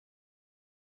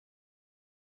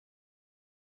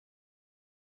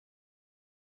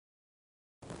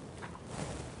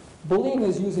Bullying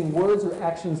is using words or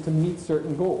actions to meet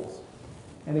certain goals.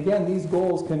 And again, these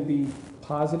goals can be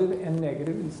positive and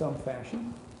negative in some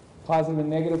fashion. Positive and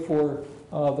negative for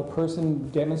the person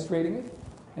demonstrating it,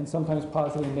 and sometimes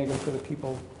positive and negative for the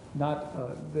people that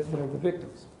are the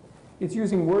victims. It's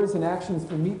using words and actions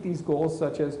to meet these goals,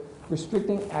 such as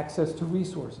restricting access to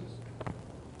resources.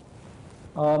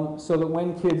 So that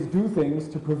when kids do things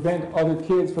to prevent other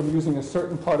kids from using a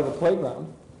certain part of the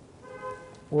playground,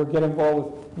 or get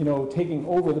involved with, taking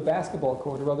over the basketball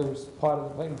court or other part of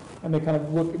the playground, and they kind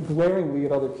of look glaringly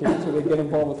at other kids, or they get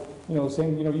involved with,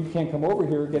 saying, you can't come over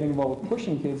here, getting involved with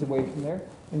pushing kids away from there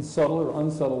in subtle or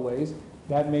unsubtle ways.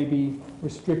 That may be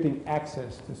restricting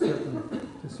access to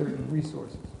certain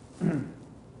resources.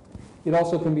 It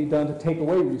also can be done to take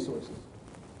away resources.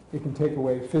 It can take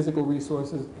away physical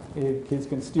resources. Kids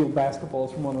can steal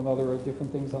basketballs from one another or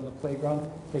different things on the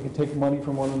playground. They can take money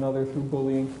from one another through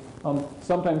bullying.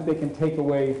 Sometimes they can take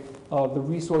away the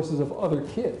resources of other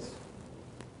kids,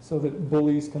 so that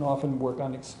bullies can often work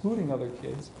on excluding other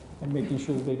kids and making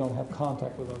sure that they don't have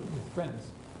contact with friends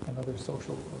and other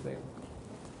social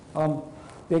available.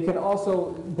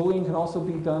 Bullying can also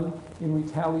be done in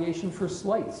retaliation for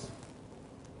slights.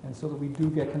 And so that we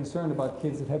do get concerned about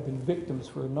kids that have been victims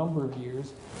for a number of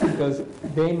years, because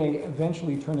they may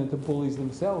eventually turn into bullies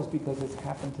themselves because it's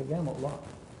happened to them a lot.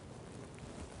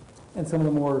 And some of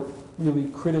the more really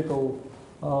critical,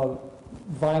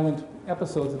 violent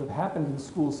episodes that have happened in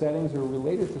school settings or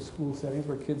related to school settings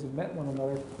where kids have met one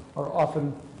another are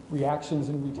often reactions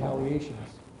and retaliations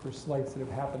for slights that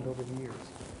have happened over the years.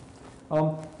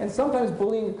 And sometimes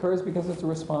bullying occurs because it's a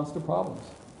response to problems.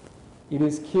 It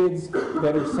is kids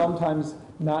that are sometimes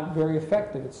not very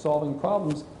effective at solving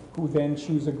problems who then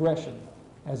choose aggression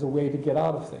as a way to get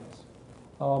out of things,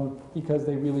 because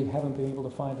they really haven't been able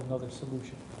to find another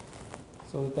solution.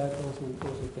 So those are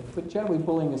things. But generally,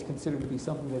 bullying is considered to be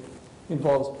something that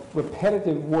involves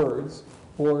repetitive words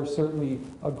or certainly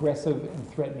aggressive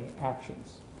and threatening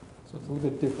actions. So it's a little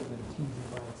bit different than teasing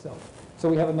by itself. So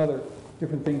we have another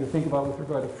different thing to think about with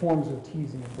regard to forms of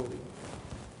teasing and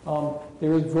bullying.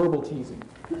 There is verbal teasing.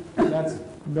 And that's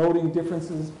noting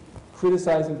differences,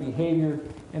 criticizing behavior,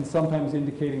 and sometimes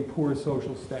indicating poor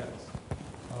social status.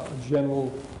 A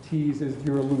general tease is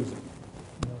you're a loser,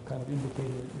 kind of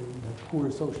indicating that you have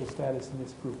poor social status in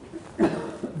this group.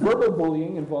 Verbal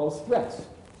bullying involves threats.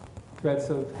 Threats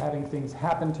of having things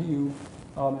happen to you,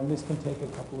 and this can take a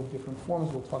couple of different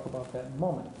forms. We'll talk about that in a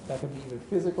moment. That can be either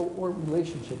physical or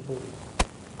relationship bullying.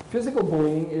 Physical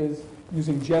bullying is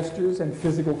using gestures and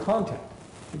physical contact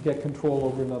to get control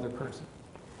over another person.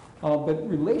 But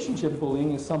relationship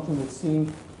bullying is something that's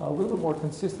seen a little bit more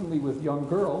consistently with young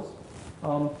girls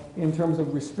in terms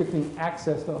of restricting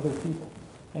access to other people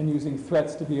and using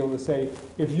threats to be able to say,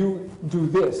 if you do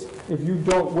this, if you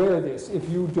don't wear this, if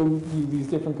you do these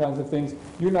different kinds of things,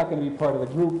 you're not going to be part of the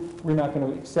group, we're not going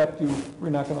to accept you, we're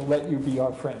not going to let you be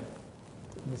our friend.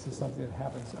 And this is something that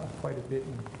happens quite a bit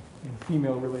in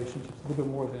female relationships, a little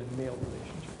bit more than in male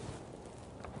relationships.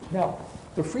 Now,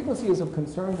 the frequency is of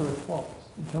concern are as follows.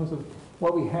 In terms of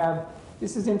what we have,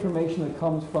 this is information that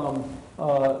comes from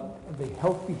the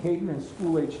Health Behavior in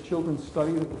School-Age Children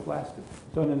study that was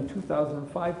done in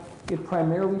 2005. It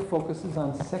primarily focuses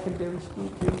on secondary school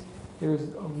kids. There's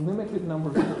a limited number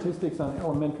of statistics on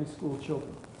elementary school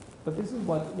children. But this is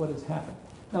what has happened.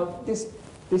 Now, this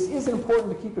is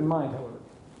important to keep in mind,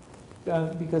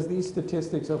 however, because these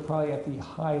statistics are probably at the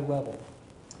high level.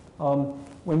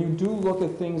 When you do look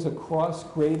at things across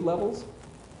grade levels,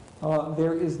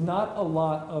 there is not a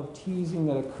lot of teasing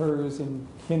that occurs in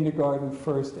kindergarten,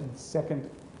 first and second,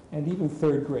 and even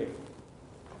third grade.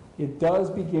 It does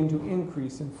begin to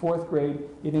increase in fourth grade.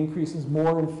 It increases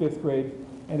more in fifth grade,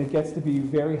 and it gets to be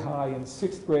very high in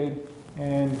sixth grade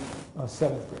and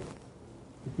seventh grade.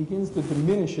 It begins to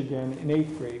diminish again in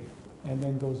eighth grade, and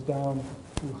then goes down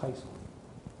through high school.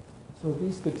 So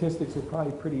these statistics are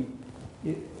probably pretty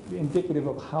indicative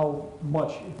of how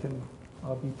much it can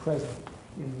be present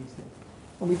in these things.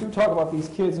 When we do talk about these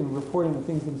kids and reporting the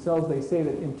things themselves, they say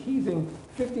that in teasing,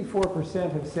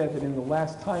 54% have said that in the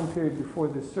last time period before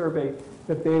this survey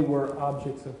that they were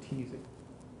objects of teasing.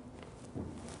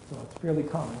 So it's fairly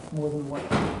common. It's more than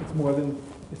one.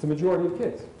 It's the majority of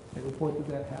kids. They report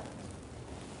that happens.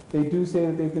 They do say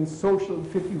that they've been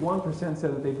 51%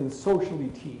 said that they've been socially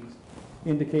teased,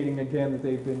 indicating again that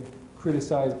they've been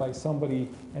criticized by somebody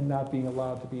and not being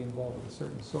allowed to be involved with a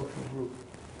certain social group.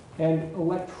 And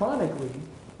electronically,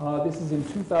 this is in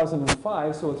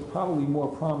 2005, so it's probably more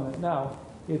prominent now.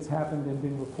 It's happened and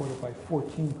been reported by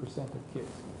 14% of kids.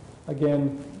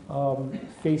 Again,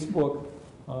 Facebook,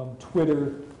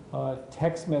 Twitter,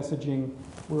 text messaging,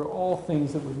 were all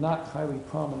things that were not highly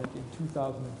prominent in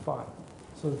 2005.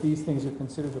 So these things are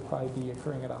considered to probably be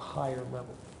occurring at a higher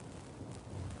level.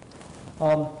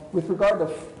 With regard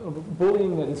to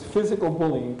bullying that is physical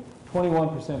bullying,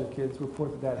 21% of kids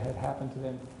report that that had happened to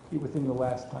them within the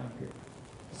last time period.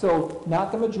 So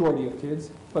not the majority of kids,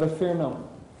 but a fair number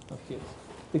of kids.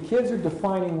 The kids are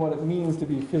defining what it means to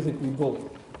be physically bullied.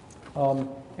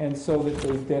 And so that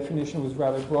the definition was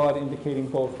rather broad, indicating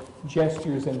both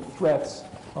gestures and threats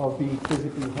of being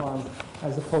physically harmed,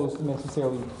 as opposed to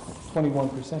necessarily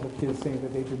 21% of kids saying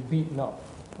that they've been beaten up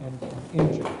and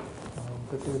injured,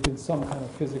 that there had been some kind of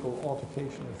physical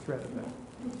altercation or threat of that.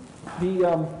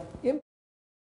 The